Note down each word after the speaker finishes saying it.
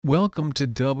Welcome to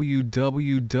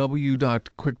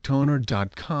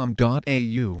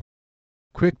www.quicktoner.com.au.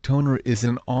 Quicktoner is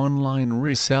an online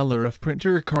reseller of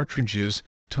printer cartridges,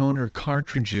 toner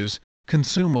cartridges,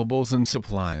 consumables and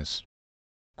supplies.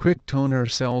 Quicktoner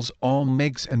sells all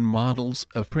makes and models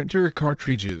of printer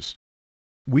cartridges.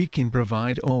 We can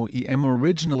provide OEM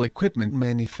original equipment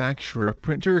manufacturer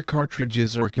printer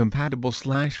cartridges or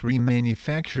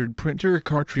compatible/remanufactured printer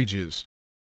cartridges.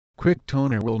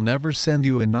 Quicktoner will never send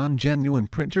you a non-genuine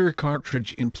printer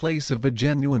cartridge in place of a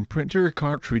genuine printer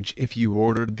cartridge if you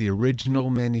ordered the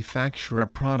original manufacturer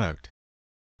product.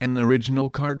 An original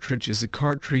cartridge is a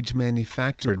cartridge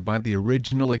manufactured by the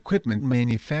original equipment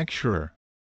manufacturer.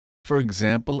 For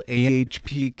example,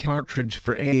 AHP cartridge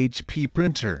for AHP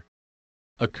printer.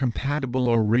 A compatible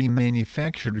or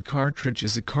remanufactured cartridge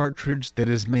is a cartridge that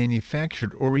is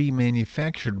manufactured or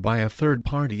remanufactured by a third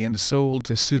party and sold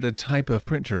to suit a type of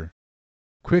printer.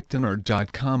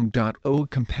 Quicktoner.com.au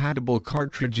compatible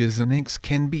cartridges and inks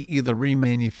can be either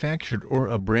remanufactured or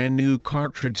a brand new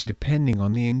cartridge depending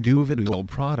on the individual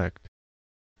product.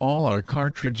 All our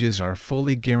cartridges are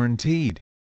fully guaranteed.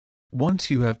 Once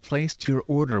you have placed your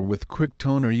order with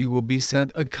Quicktoner, you will be sent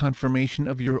a confirmation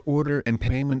of your order and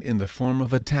payment in the form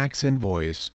of a tax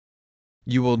invoice.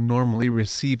 You will normally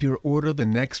receive your order the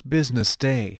next business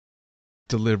day.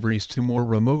 Deliveries to more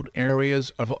remote areas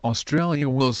of Australia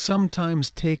will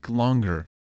sometimes take longer.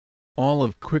 All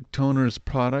of Quicktoner's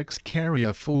products carry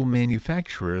a full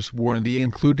manufacturer's warranty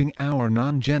including our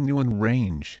non-genuine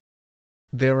range.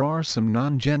 There are some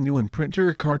non-genuine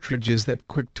printer cartridges that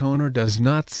Quicktoner does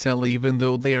not sell even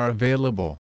though they are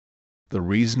available. The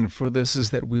reason for this is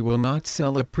that we will not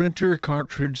sell a printer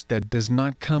cartridge that does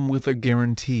not come with a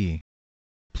guarantee.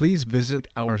 Please visit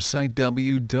our site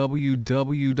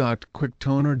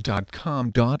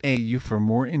www.quicktoner.com.au for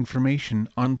more information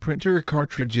on printer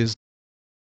cartridges.